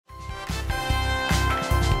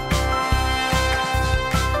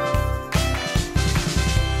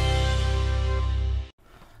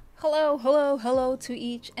Hello to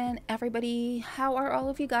each and everybody. How are all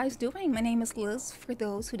of you guys doing? My name is Liz, for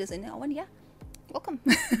those who doesn't know, and yeah, welcome.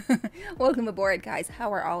 Welcome aboard, guys.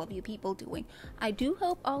 How are all of you people doing? I do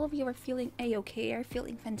hope all of you are feeling a-okay, are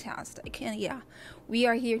feeling fantastic, and yeah, we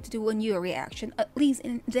are here to do a new reaction, at least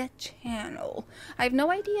in that channel. I have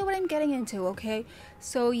no idea what I'm getting into, okay?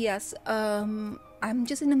 So yes, I'm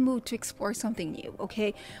just in the mood to explore something new,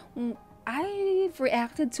 okay? I've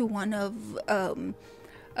reacted to one of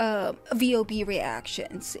VoB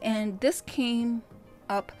reactions, and this came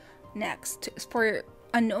up next. For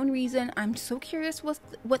unknown reason, I'm so curious what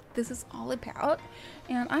this is all about,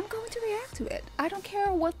 and I'm going to react to it. I don't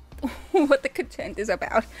care what what the content is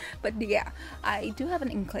about, but yeah, I do have an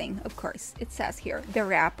inkling. Of course, it says here, the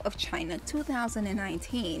Rap of China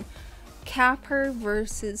 2019. Capper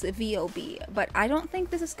versus VoB, but I don't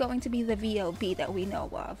think this is going to be the VoB that we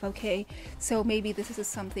know of, okay? So maybe this is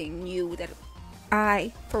something new that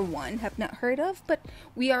I, for one, have not heard of, but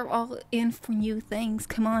we are all in for new things.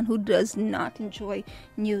 Come on, who does not enjoy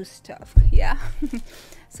new stuff? Yeah.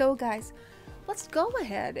 So guys, let's go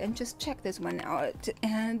ahead and just check this one out,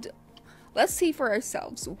 and let's see for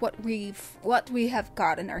ourselves what we have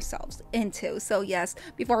gotten ourselves into. So yes,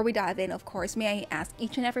 before we dive in, of course, may I ask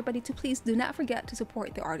each and everybody to please do not forget to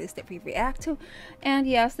support the artists that we react to. And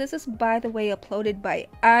yes, this is, by the way, uploaded by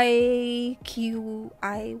IQIYI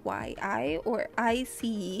or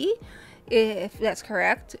ICE, if that's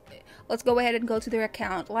correct. Let's go ahead and go to their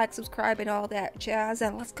account, like, subscribe, and all that jazz,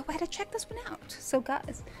 and let's go ahead and check this one out. So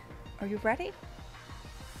guys, are you ready?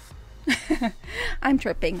 I'm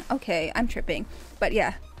tripping. Okay, I'm tripping. But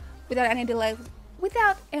yeah, without any delay,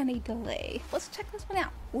 let's check this one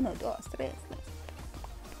out. Uno, dos, tres. Let's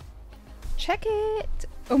check it.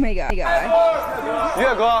 Oh my god.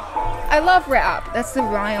 I love rap. That's the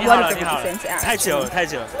rhyme. One of the reasons. So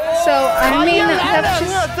I mean,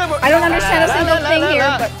 I don't understand a single thing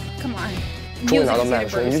here, but come on. 终于拿到麦的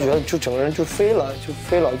时候，你就觉得就整个人就飞了，就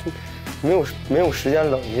没有时间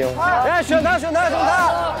冷静。哎，选他！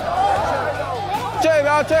这边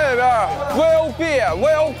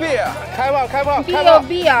VoB，开炮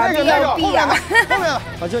VoB 啊 ，VoB 啊，后面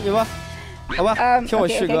好，就你吧，好吧，听我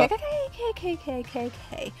续歌。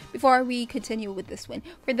Okay. Before we continue with this one,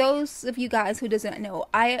 for those of you guys who doesn't know,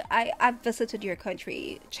 I've visited your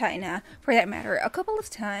country, China, for that matter, a couple of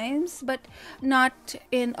times, but not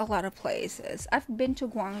in a lot of places. I've been to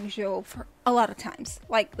Guangzhou for a lot of times.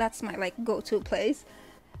 Like, that's my go-to place.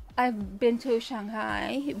 I've been to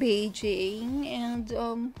Shanghai, Beijing, and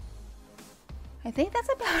I think that's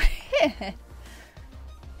about it.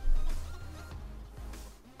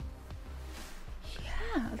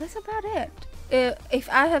 Yeah, that's about it. If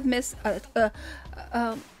I have missed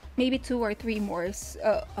maybe 2 or 3 more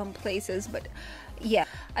places, but yeah,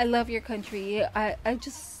 I love your country. I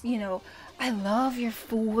just, you know, I love your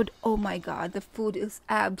food. Oh my god, the food is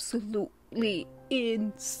absolutely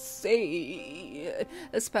insane,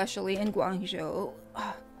 especially in Guangzhou.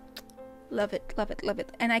 Oh, love it.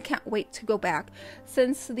 And I can't wait to go back.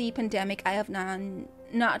 Since the pandemic, I have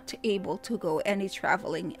not able to go any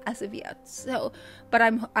traveling as of yet. So, but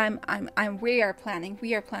we are planning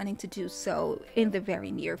to do so in the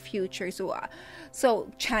very near future. So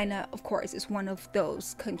China, of course, is one of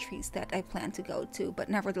those countries that I plan to go to. But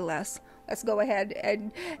nevertheless, let's go ahead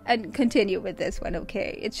and continue with this one,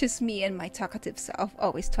 okay? It's just me and my talkative self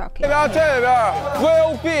always talking.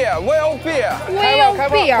 VoB，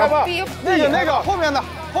那个后面的，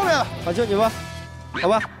好，就你吧，好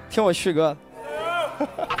吧，听我续歌。He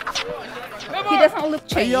doesn't look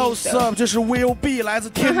changed. Yo, what's up? 这是 VoB 来自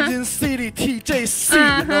天津 City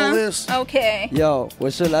TJC，you know this? Okay. Yo， 我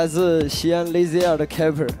是来自西安 Lazy Air 的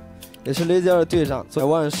Capper， 也是 Lazy Air 的队长，9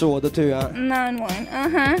万是我的队员。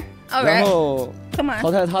9-1，然后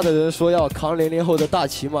淘汰他的人说要扛00后的大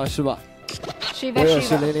旗嘛，是吧？我也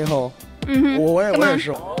是00后。我也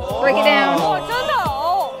是。Break it down。哦，真的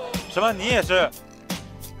哦。什么？你也是？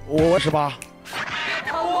我18。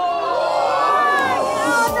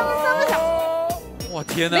哇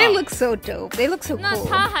天哪 ！They look so dope. They look so cool. 那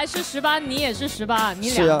他还是18，你也是18，你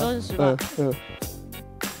俩都是18。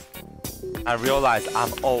I realize I'm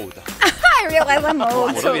old. I realize I'm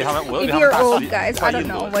old. So if you're old, guys, I don't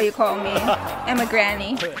know what you call me. I'm a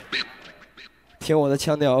granny. 听我的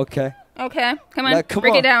腔调 ，OK. Okay, come on,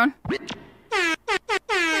 break it down.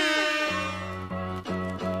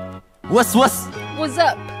 What's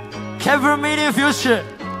up? Capper made in future.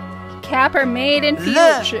 Capper made in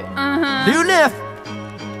future. You live.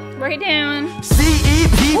 Break it down.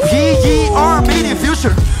 CEPPER made in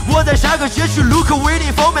future. 我我在下个街区路口为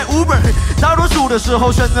你放满 Uber。大多数的时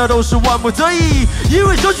候选择都是万不得已，因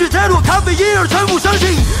为社区太多咖啡因而全部相信。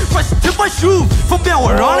Press to my shoe， 方便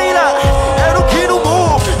我让你来。I don't care no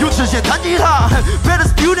more， 用指线弹吉他。Better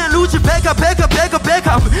student 录制 back up，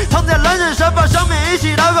 躺在懒人沙发上面一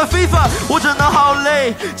起打个FIFA。我真的好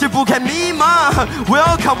累，解不开密码。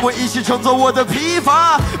Welcome， 我一起乘坐我的疲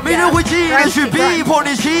乏。没人会记得去逼迫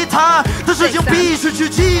你其他的事情，必须去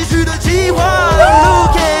继续的计划。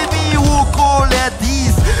Look at me， 我过了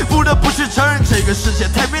this， 不得不去承认这个世界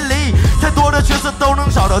太美丽，太多的角色都能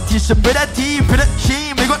找到替身被代替，配得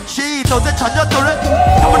起没关系，都在唱着逗人。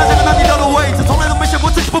他们的这个难低调的位置，从来都没想过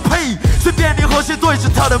自己不配。随便你和谁对视，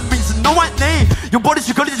他的名字 No one name， 用玻璃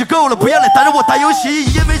去颗粒就够了，不要来带着我打游戏，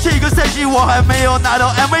因为这个赛季我还没有拿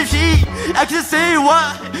到 MVP。I can say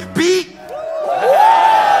what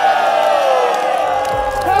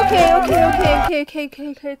be。Okay.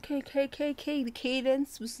 The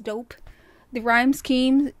cadence was dope. The rhyme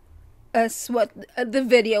scheme is what the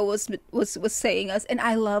video was saying us, and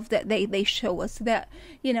I love that they show us that,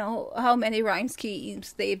 you know, how many rhyme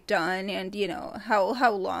schemes they've done, and you know how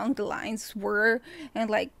long the lines were, and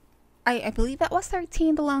like I believe that was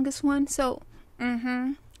 13, the longest one. So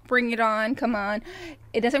bring it on, come on.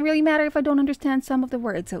 It doesn't really matter if I don't understand some of the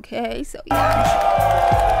words, okay? So yeah.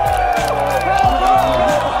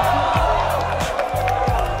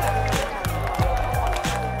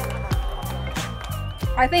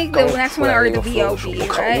 I think the next one are the VoB,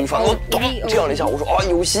 right?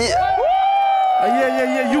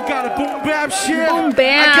 Yeah, you got a boom bap shit. Boom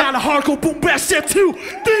bap. I got a hardcore boom bap shit too.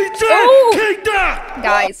 DJ, kick that.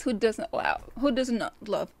 Guys, who does not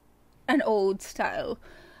love an old style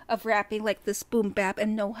of rapping like this boom bap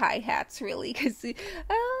and no hi-hats, really? Because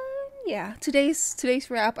yeah, today's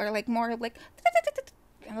rap are like more like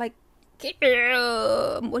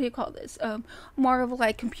what do you call this? More of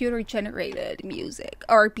like computer generated music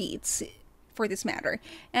or beats, for this matter.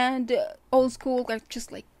 And old school are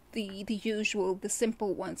just like the usual, the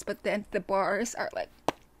simple ones, but then the bars are like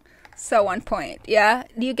so on point. Yeah,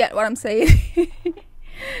 do you get what I'm saying?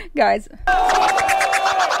 Guys,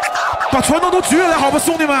 把传统都举起来，好吧，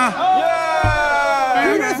兄弟们。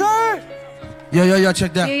Yeah,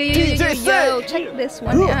 check that. Yo, check this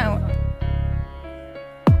one out.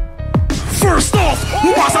 First off，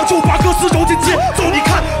 我马上就把歌词揉进节奏，你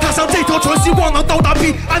看，踏上这条船，希望能到达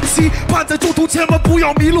彼岸期盼在中途千万不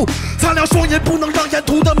要迷路，擦亮双眼，不能让沿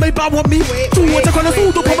途的美把我迷住。我加快了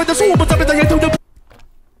速度，旁边的树木在沿途的。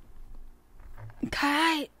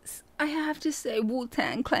Guys, I have to say,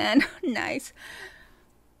 Wu-Tang Clan, nice.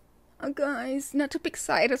 Guys, not to pick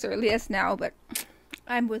side as early as now, but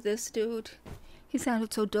I'm with this dude. He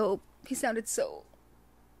sounded so dope. He sounded so,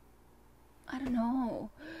 I don't know.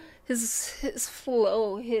 His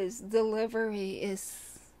flow, his delivery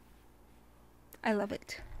is, I love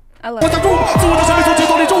it. I love it. 自我的生命从节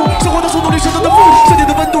奏里中，生活的速度里深层的富，身体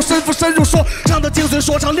的温度深入深入说唱的精髓，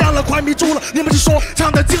说唱亮了，快迷住了。你们是说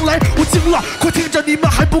唱的惊雷，我惊了，快听着，你们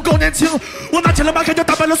还不够年轻。我拿起了麦克，就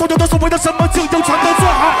打败了所有的所谓的什么竞争，全都做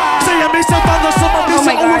好。谁也没想到的什么明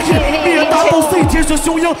星 OP， 你也 Double C 天生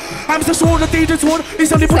雄鹰。MC 说着 DJ 错着，音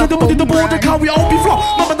响里不停的播着，看 VoB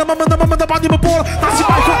flow， 慢慢的把你们播了。拿起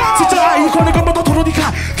麦克，骑着爱一块的根本都偷偷地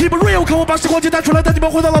看 ，Keep it real， 看我把时光机带出来，带你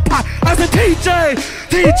们回到了派。I say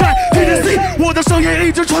TJ。TJC， 我的声音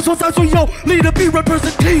一直穿梭在最有力的 B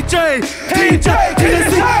represent TJC，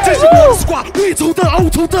 这是我的 squad， we 从的 O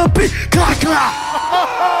从的 B， 咔咔。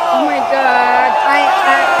Oh my god,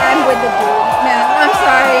 I'm with the dude. Man, I'm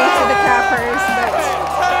sorry to the cappers,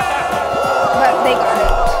 but they got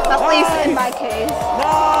it. At least in my case.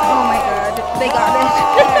 Oh my god, they got it.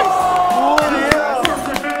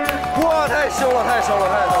 哇，太凶了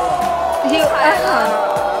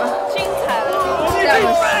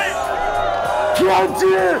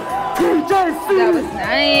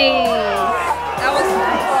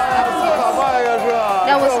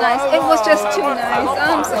！That was nice. It was just too nice.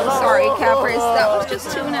 I'm so sorry, cappers. That was just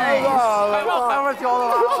too nice.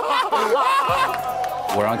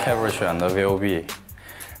 我让 Kevin 选的 VoB，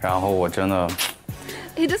 然后我真的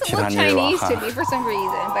He doesn't look Chinese to me for some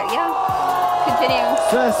reason, but yeah. Continue.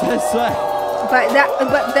 帅。But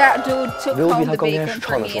that dude took home the bacon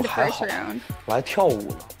for me in the first round. 我还跳舞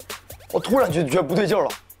呢，我突然觉得不对劲了。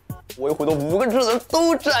我一回头，5个智人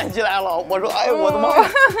都站起来了。我说：“哎，我的妈！”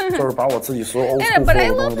就是把我自己所有 old school flow 的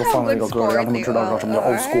东西都放在这个歌里，让他们知道什么叫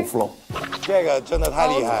old school flow。这个真的太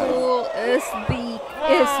厉害了。Is the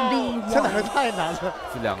这两个太难了，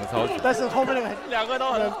是2个超级，但是后面那个2个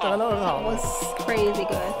都很得都很好。Was crazy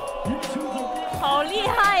good. 好厉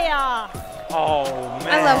害呀！ Oh man.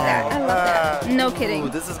 I love that. I love that. No kidding. Ooh,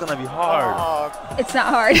 this is gonna be hard. It's not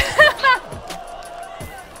hard.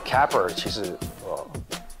 Capper 其实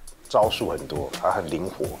招数很多，它很灵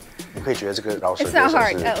活，你可以觉得这个饶舌 It's not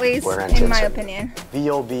hard, at least in my opinion.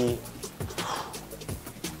 VoB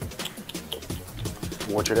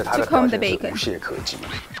我觉得他的表现是无懈可击。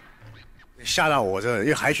吓到我真的，因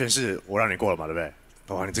为海选是我让你过了嘛，对不对？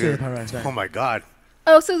哇，你这个 ，Oh my God！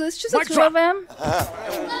 Oh, so there's just the two of them?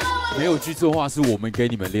 没有句这话是我们给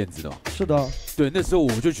你们链子的。是的。对，那时候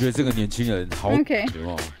我就觉得这个年轻人好。Okay.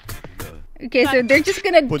 Okay, so they're just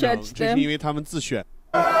gonna judge them. 就是因为他们自选。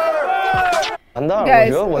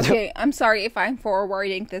Guys, okay, I'm sorry if I'm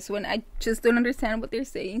forwarding this one. I just don't understand what they're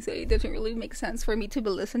saying, so it doesn't really make sense for me to be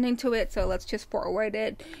listening to it. So let's just forward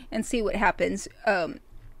it and see what happens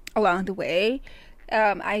along the way.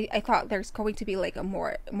 I thought there's going to be like a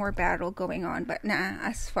more battle going on, but nah,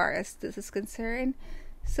 as far as this is concerned.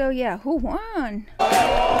 So yeah, who won?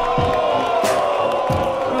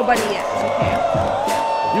 Nobody yet. Okay.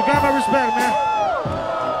 You got my respect, man.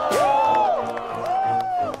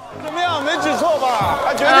 怎么样？没举错吧？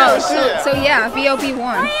还绝对有戏。So yeah, VoB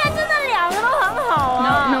won. 哎呀，真的两个都很好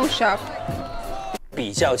啊。No shock.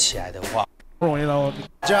 比较起来的话，不容易了。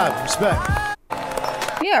Job, respect.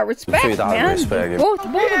 Yeah, respect, man. Both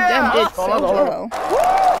of them did so well.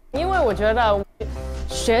 因为我觉得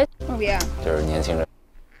学 Oh yeah. 就是年轻人。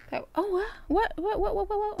Oh what? Wait, what?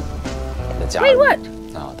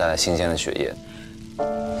 啊，带来新鲜的血液。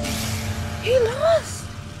He lost.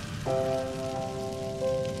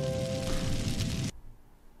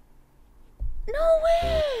 No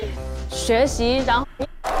way. 学习，然后。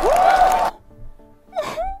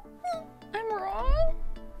I'm wrong.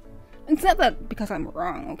 It's not that because I'm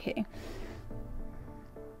wrong, okay.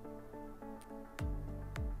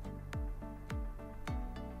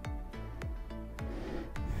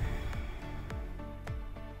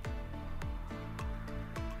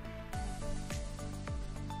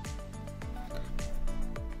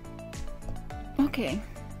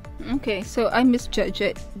 Okay, so I misjudged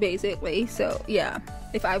it basically. So yeah,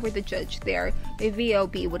 if I were the judge there, a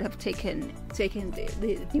VoB would have taken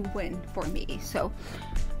the win for me. So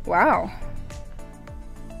wow.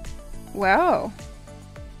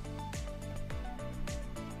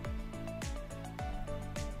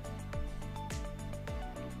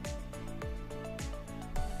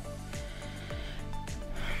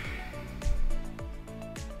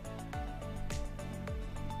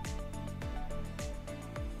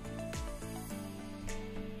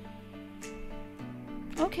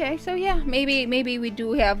 Okay, so yeah, maybe we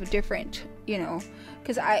do have a different, you know,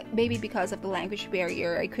 because because of the language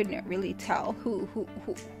barrier, I couldn't really tell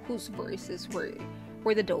whose verses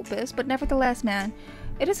were the dopest. But nevertheless, man,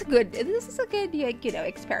 this is a good, you know,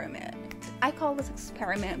 experiment. I call this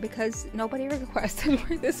experiment because nobody requested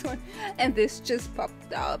for this one, and this just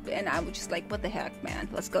popped up, and I was just like, what the heck, man,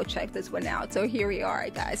 let's go check this one out. So here we are,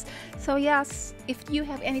 guys. So yes, if you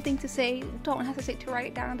have anything to say, don't hesitate to write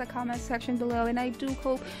it down in the comment section below, and I do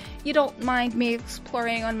hope you don't mind me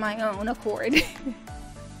exploring on my own accord.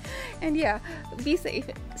 And yeah, be safe,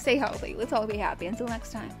 stay healthy, let's all be happy. Until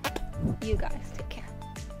next time, you guys take care.